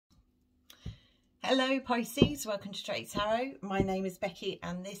Hello Pisces, welcome to Straight Tarot. My name is Becky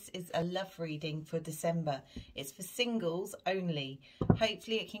and this is a love reading for December. It's for singles only.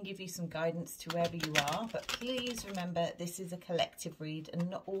 Hopefully it can give you some guidance to wherever you are, but please remember this is a collective read and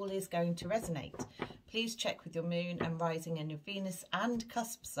not all is going to resonate. Please check with your moon and rising and your Venus and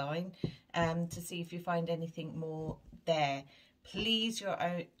cusp sign to see if you find anything more there. Please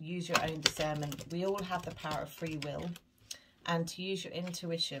use your own discernment. We all have the power of free will. And to use your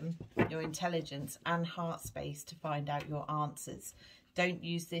intuition, your intelligence and heart space to find out your answers. Don't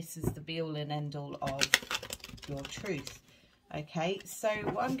use this as the be all and end all of your truth. Okay, so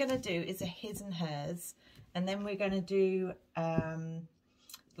what I'm going to do is a his and hers, and then we're going to do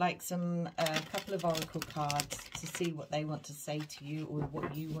like a couple of oracle cards to see what they want to say to you or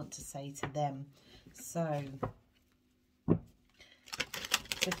what you want to say to them. So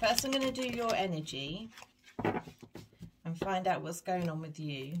first I'm going to do your energy and find out what's going on with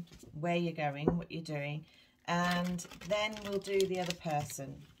you, where you're going, what you're doing, and then we'll do the other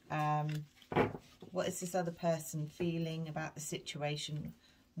person. What is this other person feeling about the situation?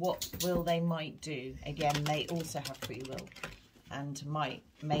 What will they might do? Again, they also have free will and might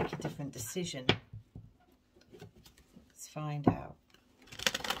make a different decision. Let's find out.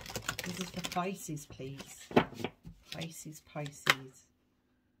 This is for Pisces, please. Pisces.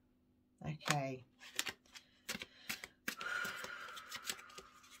 Okay.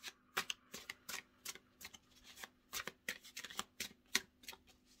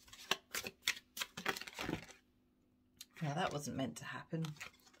 Yeah, that wasn't meant to happen.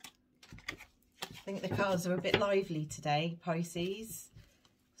 I think the cards are a bit lively today, Pisces.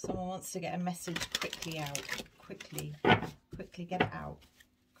 Someone wants to get a message quickly out. Quickly get it out.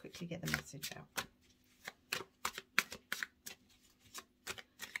 Quickly get the message out.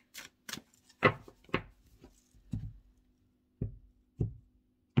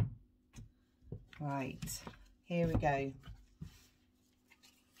 Right, here we go.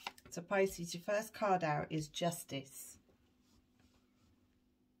 So Pisces, your first card out is Justice.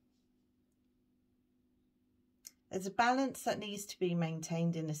 There's a balance that needs to be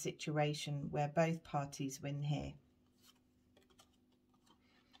maintained in a situation where both parties win here.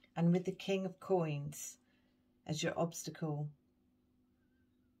 And with the King of Coins as your obstacle,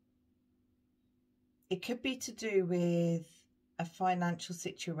 it could be to do with a financial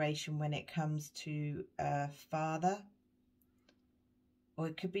situation when it comes to a father, or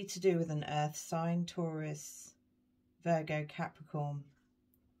it could be to do with an earth sign, Taurus, Virgo, Capricorn.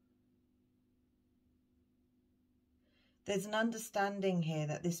 There's an understanding here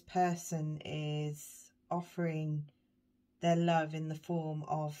that this person is offering their love in the form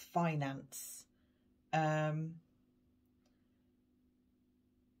of finance. And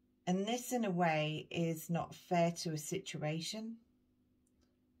this, in a way, is not fair to a situation.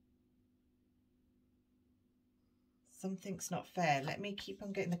 Something's not fair. Let me keep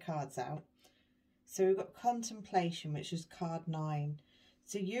on getting the cards out. So we've got Contemplation, which is card 9.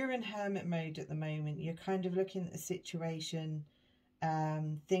 So you're in hermit mode at the moment. You're kind of looking at the situation,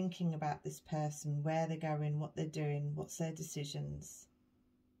 thinking about this person, where they're going, what they're doing, what's their decisions.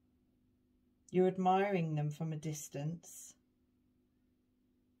 You're admiring them from a distance.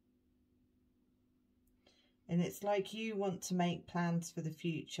 And it's like you want to make plans for the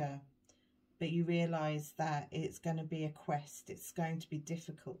future, but you realise that it's going to be a quest. It's going to be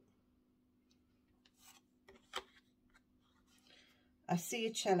difficult. I see a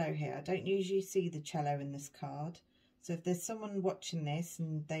cello here. I don't usually see the cello in this card. So if there's someone watching this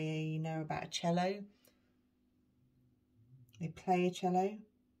and they know about a cello, they play a cello.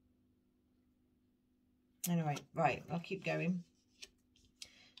 Anyway, right, I'll keep going.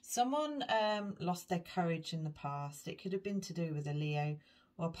 Someone lost their courage in the past. It could have been to do with a Leo,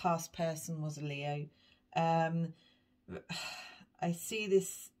 or a past person was a Leo. I see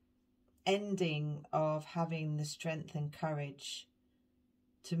this ending of having the strength and courage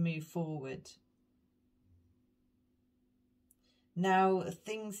to move forward. Now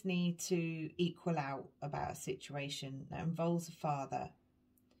things need to equal out about a situation that involves a father,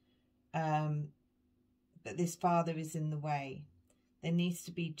 but this father is in the way. There needs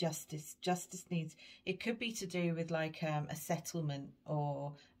to be justice. Justice needs, it could be to do with like a settlement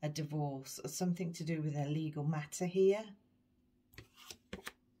or a divorce or something to do with a legal matter here.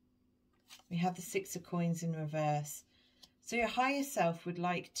 We have the Six of Coins in reverse. So your higher self would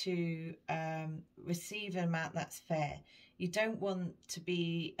like to receive an amount that's fair. You don't want to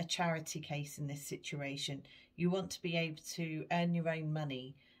be a charity case in this situation. You want to be able to earn your own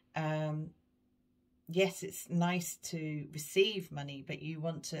money. Yes, it's nice to receive money, but you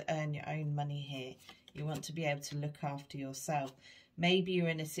want to earn your own money here. You want to be able to look after yourself. Maybe you're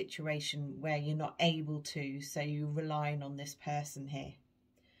in a situation where you're not able to, so you're relying on this person here.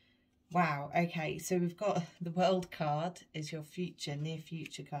 Wow, okay, so we've got the World card is your future, near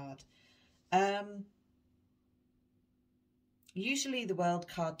future card. Usually the World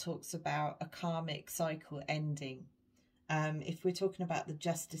card talks about a karmic cycle ending. If we're talking about the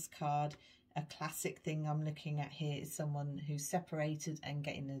Justice card, a classic thing I'm looking at here is someone who's separated and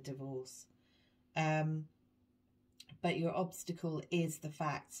getting a divorce. But your obstacle is the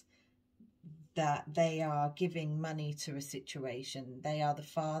fact that they are giving money to a situation. They are the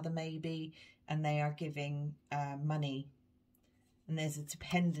father maybe, and they are giving money. And there's a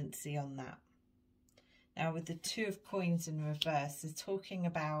dependency on that. Now with the Two of Coins in reverse, they're talking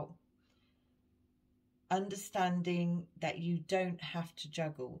about understanding that you don't have to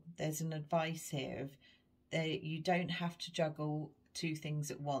juggle. There's an advice here of that you don't have to juggle two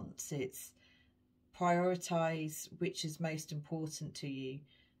things at once. It's prioritize which is most important to you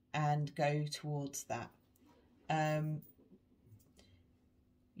and go towards that.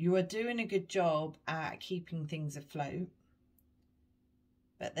 You are doing a good job at keeping things afloat,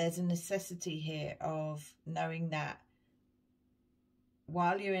 but there's a necessity here of knowing that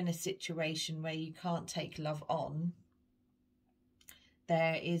while you're in a situation where you can't take love on,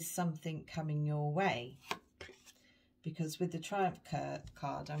 there is something coming your way. Because with the Triumph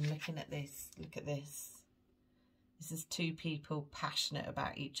card, I'm looking at this. Look at this. This is two people passionate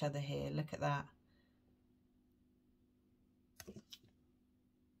about each other here. Look at that.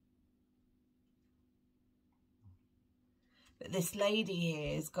 But this lady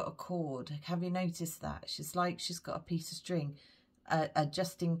here has got a cord. Have you noticed that? She's like she's got a piece of string.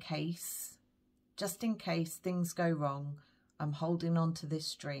 Just in case things go wrong, I'm holding on to this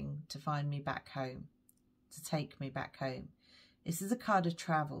string to find me back home, to take me back home. This is a card of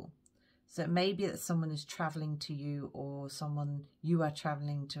travel. So it may be that someone is traveling to you, or you are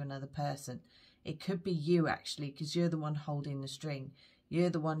traveling to another person. It could be you actually, because you're the one holding the string. You're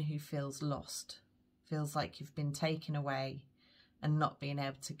the one who feels lost, feels like you've been taken away and not being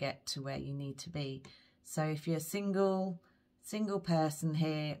able to get to where you need to be. So if you're a single person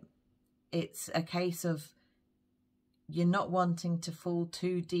here, it's a case of you're not wanting to fall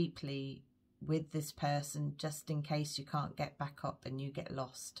too deeply with this person just in case you can't get back up and you get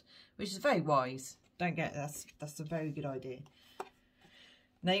lost, which is very wise. That's a very good idea.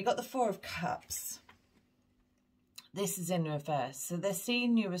 Now you've got the Four of Cups. This is in reverse. So they're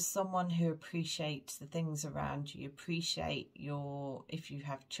seeing you as someone who appreciates the things around you. You appreciate if you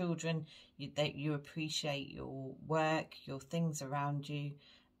have children, you appreciate your work, your things around you.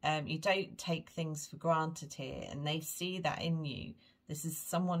 You don't take things for granted here, and they see that in you. This is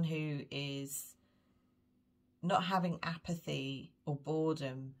someone who is not having apathy or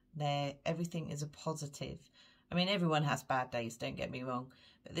boredom. Everything is a positive. I mean, everyone has bad days, don't get me wrong,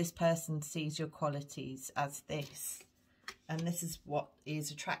 but this person sees your qualities as this, and this is what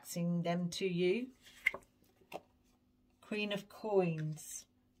is attracting them to you. Queen of Coins.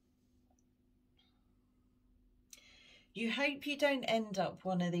 You hope you don't end up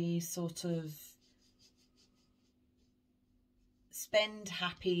one of these sort of spend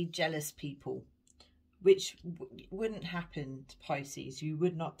happy, jealous people, which wouldn't happen to Pisces. You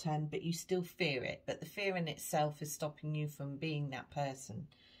would not turn, but you still fear it. But the fear in itself is stopping you from being that person.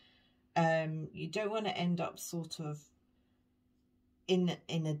 You don't want to end up sort of in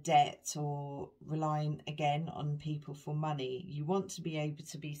a debt or relying again on people for money. You want to be able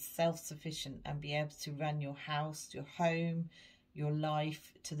to be self-sufficient and be able to run your house, your home, your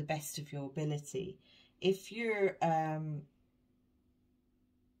life to the best of your ability. If you're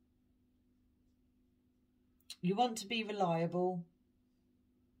you want to be reliable.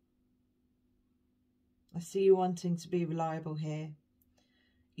 I see you wanting to be reliable here.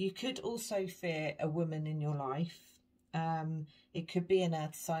 You could also fear a woman in your life. It could be an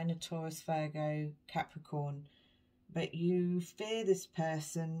earth sign, a Taurus, Virgo, Capricorn. But you fear this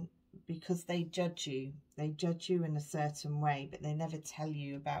person because they judge you. They judge you in a certain way, but they never tell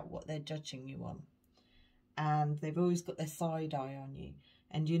you about what they're judging you on. And they've always got their side eye on you.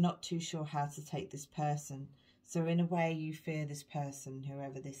 And you're not too sure how to take this person. So in a way, you fear this person,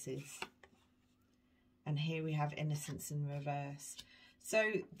 whoever this is. And here we have Innocence in reverse. So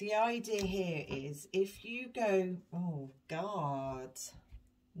the idea here is if you go, oh God,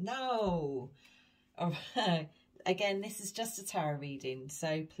 no. All right. Again, this is just a tarot reading,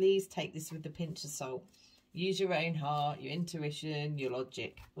 so please take this with a pinch of salt. Use your own heart, your intuition, your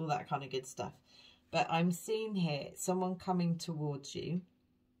logic, all that kind of good stuff. But I'm seeing here someone coming towards you.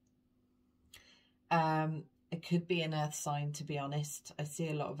 It could be an earth sign, to be honest. I see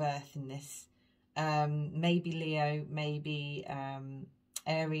a lot of earth in this. maybe Leo, maybe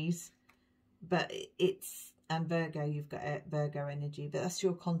Aries, but it's, and Virgo, you've got Virgo energy, but that's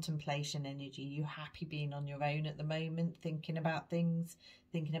your contemplation energy. You're happy being on your own at the moment, thinking about things,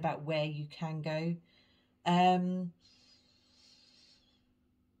 thinking about where you can go.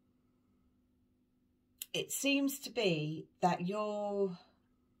 It seems to be that your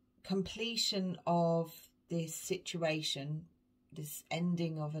completion of this situation, this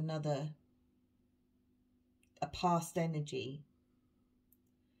ending of a past energy,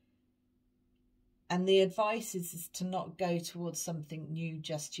 and the advice is to not go towards something new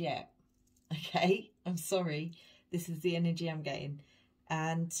just yet. Okay, I'm sorry, this is the energy I'm getting.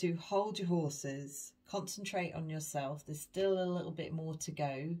 And to hold your horses, concentrate on yourself. There's still a little bit more to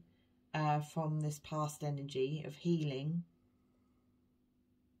go from this past energy of healing.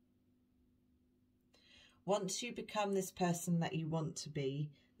 Once you become this person that you want to be,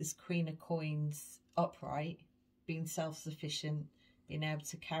 this Queen of Coins upright, being self-sufficient, being able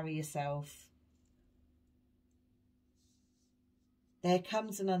to carry yourself, there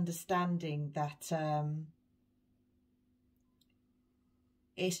comes an understanding that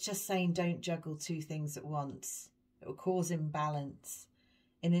it's just saying don't juggle two things at once. It will cause imbalance.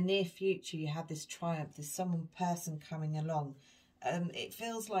 In the near future, you have this triumph, there's some person coming along. It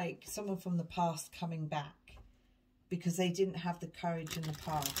feels like someone from the past coming back because they didn't have the courage in the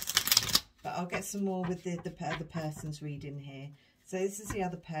past. But I'll get some more with the other person's reading here. So this is the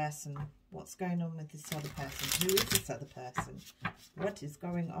other person. What's going on with this other person? Who is this other person? What is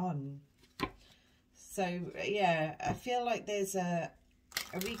going on? So, yeah, I feel like there's a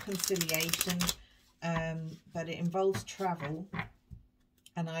reconciliation, but it involves travel.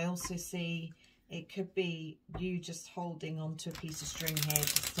 And I also see it could be you just holding onto a piece of string here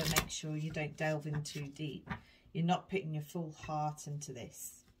just to make sure you don't delve in too deep. You're not putting your full heart into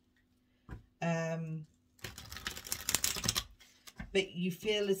this. But you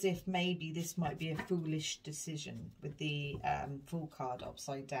feel as if maybe this might be a foolish decision with the Fool card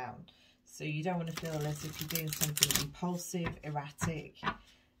upside down. So you don't want to feel as if you're doing something impulsive, erratic.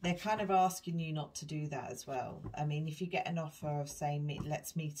 They're kind of asking you not to do that as well. I mean, if you get an offer of saying,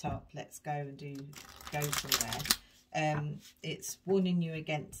 let's meet up, let's go and go somewhere, it's warning you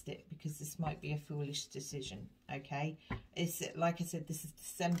against it because this might be a foolish decision, okay? It's like I said, this is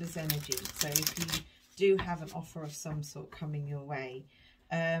December's energy. So if you do have an offer of some sort coming your way,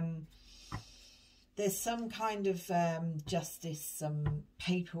 there's some kind of justice, some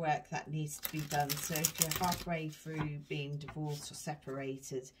paperwork that needs to be done. So if you're halfway through being divorced or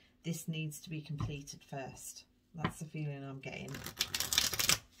separated, this needs to be completed first. That's the feeling I'm getting.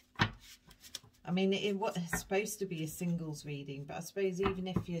 I mean, it's supposed to be a singles reading, but I suppose even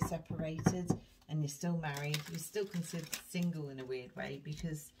if you're separated and you're still married, you're still considered single in a weird way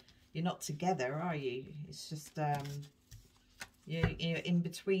because you're not together, are you? It's just you're in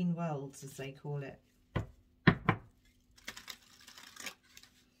between worlds, as they call it.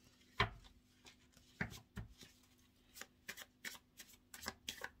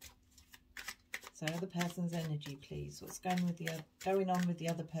 So other person's energy, please. What's going on with the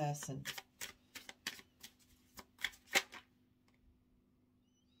other person?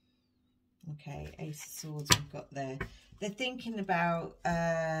 Okay, Ace of Swords we've got there. They're thinking about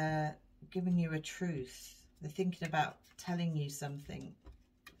giving you a truth. They're thinking about telling you something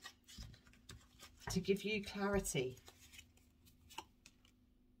to give you clarity.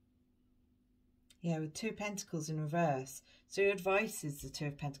 Yeah, with Two of Pentacles in reverse. So your advice is the Two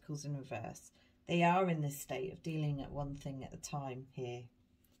of Pentacles in reverse. They are in this state of dealing at one thing at a time here.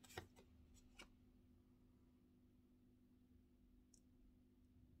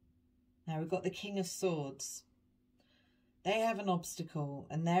 Now we've got the King of Swords. They have an obstacle,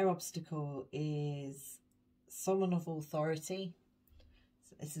 and their obstacle is someone of authority.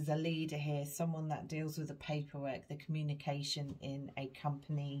 So this is a leader here, someone that deals with the paperwork, the communication in a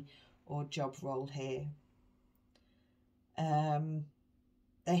company or job role here.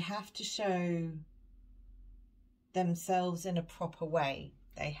 They have to show themselves in a proper way.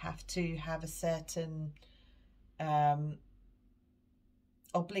 They have to have a certain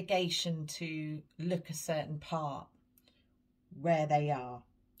obligation to look a certain part where they are.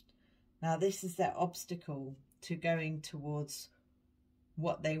 Now this is their obstacle to going towards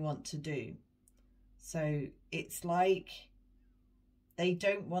what they want to do. So it's like they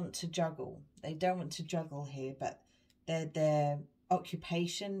don't want to juggle. They don't want to juggle here, but their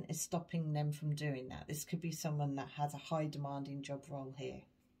occupation is stopping them from doing that. This could be someone that has a high demanding job role here.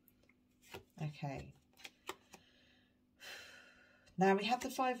 Okay. Now we have the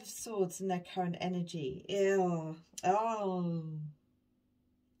Five of Swords in their current energy. Ew. Oh.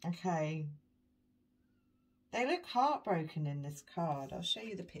 Okay. They look heartbroken in this card. I'll show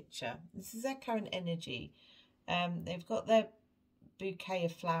you the picture. This is their current energy. They've got their bouquet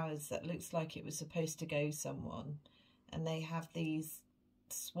of flowers that looks like it was supposed to go someone. And they have these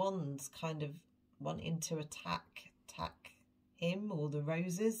swans kind of wanting to attack him, or the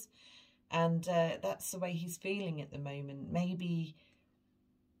roses. And that's the way he's feeling at the moment. Maybe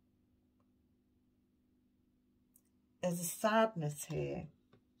there's a sadness here.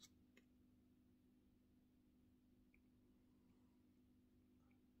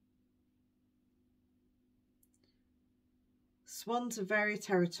 Swans are very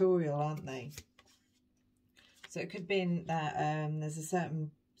territorial, aren't they? So it could be that there's a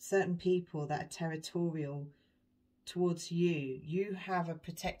certain people that are territorial towards you. You have a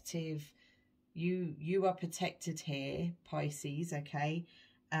protective, you are protected here, Pisces, okay?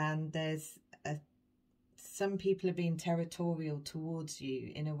 And there's some people are being territorial towards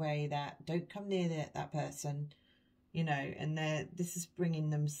you in a way that don't come near that person, you know, and this is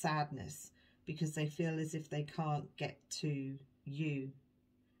bringing them sadness because they feel as if they can't get to you.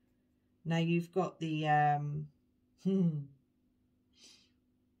 Now you've got the the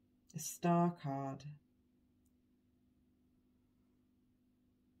Star card.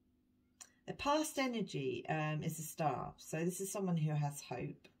 The past energy is a star. So this is someone who has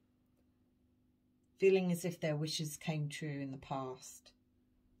hope. Feeling as if their wishes came true in the past.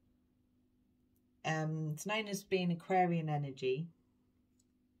 It's known as being Aquarian energy.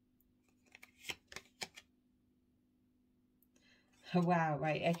 Oh, wow,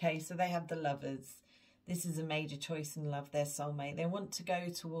 right, okay, so they have the Lovers. This is a major choice in love, their soulmate. They want to go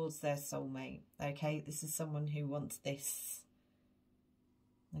towards their soulmate, okay? This is someone who wants this.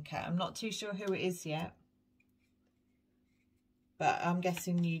 Okay, I'm not too sure who it is yet. But I'm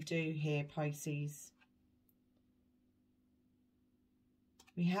guessing you do here, Pisces.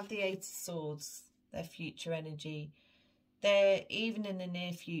 We have the Eight of Swords, their future energy. They're, even in the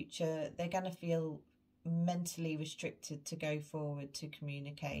near future, they're going to feel mentally restricted to go forward, to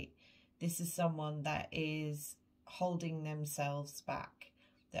communicate. This is someone that is holding themselves back.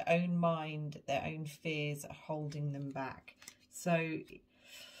 Their own mind, their own fears are holding them back. So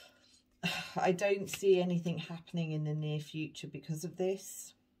I don't see anything happening in the near future because of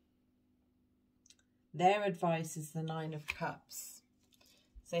this. Their advice is the Nine of Cups.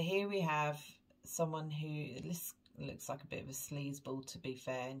 So here we have someone who looks like a bit of a sleazeball, to be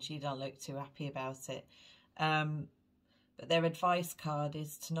fair, and she don't look too happy about it. But their advice card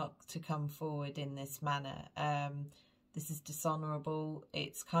is to not to come forward in this manner. This is dishonourable.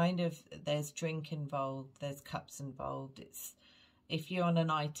 It's kind of, there's drink involved, there's cups involved. It's, if you're on a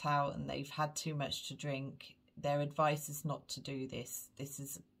night out and they've had too much to drink, their advice is not to do this. This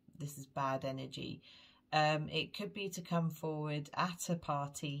is bad energy. It could be to come forward at a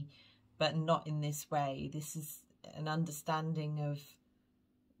party, but not in this way. This is an understanding of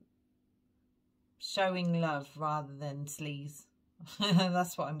showing love rather than sleaze.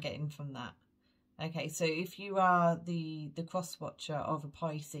 That's what I'm getting from that. Okay, so if you are the cross watcher of a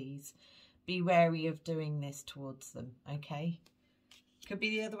Pisces, be wary of doing this towards them, okay? Could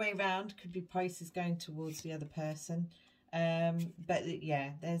be the other way around, could be Pisces going towards the other person. But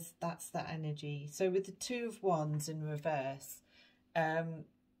yeah, that's that energy. So with the Two of Wands in reverse,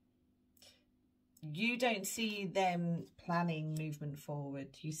 you don't see them planning movement forward.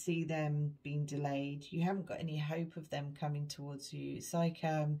 You see them being delayed. You haven't got any hope of them coming towards you. It's like,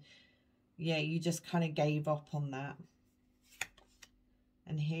 yeah, you just kind of gave up on that.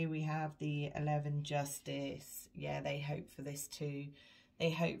 And here we have the 11 Justice. Yeah, they hope for this too.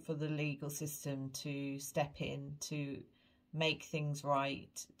 They hope for the legal system to step in, to make things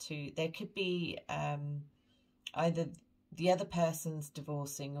right. There could be either the other person's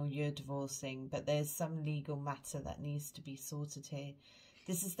divorcing or you're divorcing, but there's some legal matter that needs to be sorted here.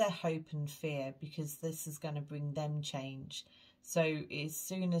 This is their hope and fear, because this is going to bring them change. So as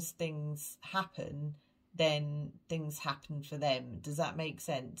soon as things happen, then things happen for them. Does that make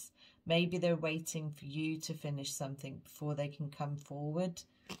sense? Maybe they're waiting for you to finish something before they can come forward.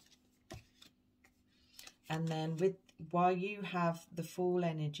 And then while you have the Fool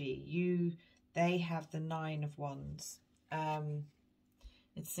energy, they have the Nine of Wands.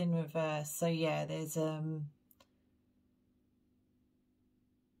 It's in reverse. So yeah, there's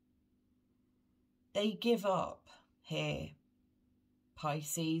they give up here,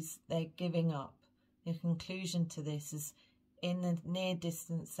 Pisces. They're giving up. The conclusion to this is, in the near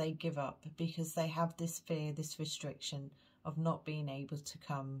distance, they give up because they have this fear, this restriction of not being able to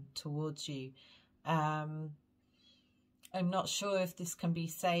come towards you. I'm not sure if this can be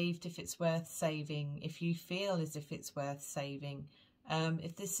saved, if it's worth saving, if you feel as if it's worth saving.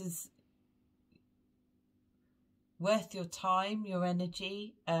 If this is worth your time, your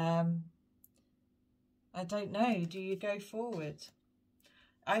energy. I don't know. Do you go forward?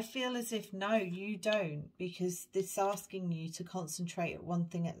 I feel as if no, you don't, because this is asking you to concentrate at one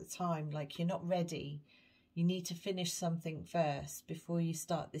thing at a time. Like you're not ready. You need to finish something first before you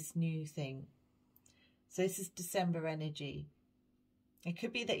start this new thing. So this is December energy. It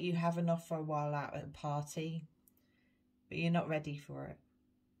could be that you have an offer a while out at a party, but you're not ready for it.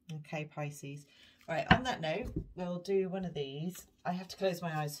 Okay, Pisces. Right, on that note, we'll do one of these. I have to close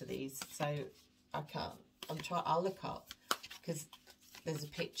my eyes for these, so I can't. I'll look up, because there's a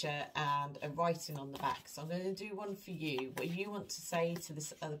picture and a writing on the back. So I'm going to do one for you. What you want to say to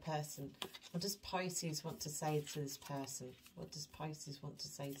this other person. What does Pisces want to say to this person? What does Pisces want to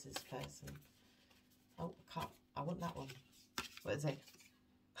say to this person? Oh, I can't. I want that one. What is it?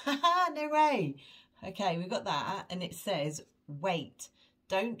 Haha, no way. Okay, we've got that. And it says, wait.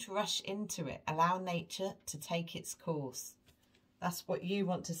 Don't rush into it. Allow nature to take its course. That's what you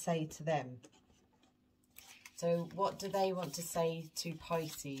want to say to them. So what do they want to say to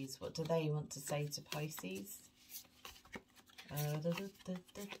Pisces? What do they want to say to Pisces? I'll get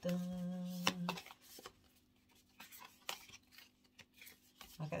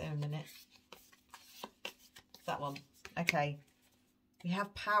there in a minute. That one. Okay. We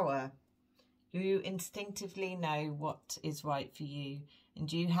have power. You instinctively know what is right for you,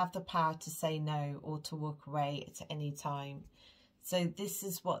 and you have the power to say no or to walk away at any time. So this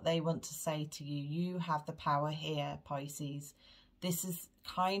is what they want to say to you. You have the power here, Pisces. This is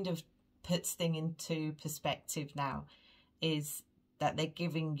kind of puts things into perspective now, is that they're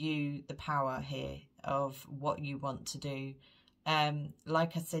giving you the power here of what you want to do.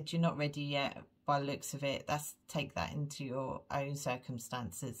 Like I said, you're not ready yet by the looks of it. Take that into your own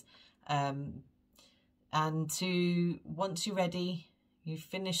circumstances. And once you're ready, you've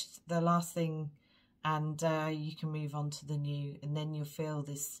finished the last thing, and you can move on to the new, and then you'll feel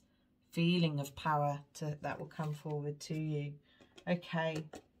this feeling of power that will come forward to you. Okay,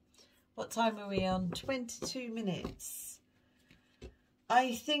 what time are we on? 22 minutes.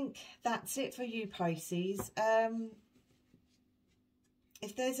 I think that's it for you, Pisces.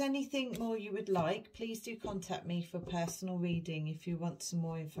 If there's anything more you would like, please do contact me for personal reading if you want some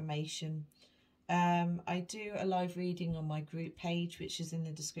more information. I do a live reading on my group page, which is in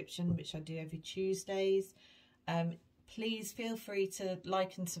the description, which I do every Tuesdays. Please feel free to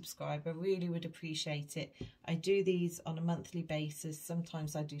like and subscribe. I really would appreciate it. I do these on a monthly basis.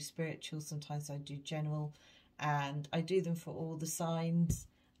 Sometimes I do spiritual, sometimes I do general, and I do them for all the signs,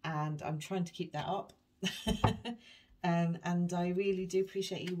 and I'm trying to keep that up. And I really do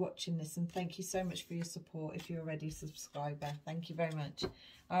appreciate you watching this, and thank you so much for your support if you're already a subscriber. Thank you very much.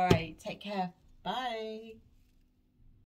 All right, take care. Bye.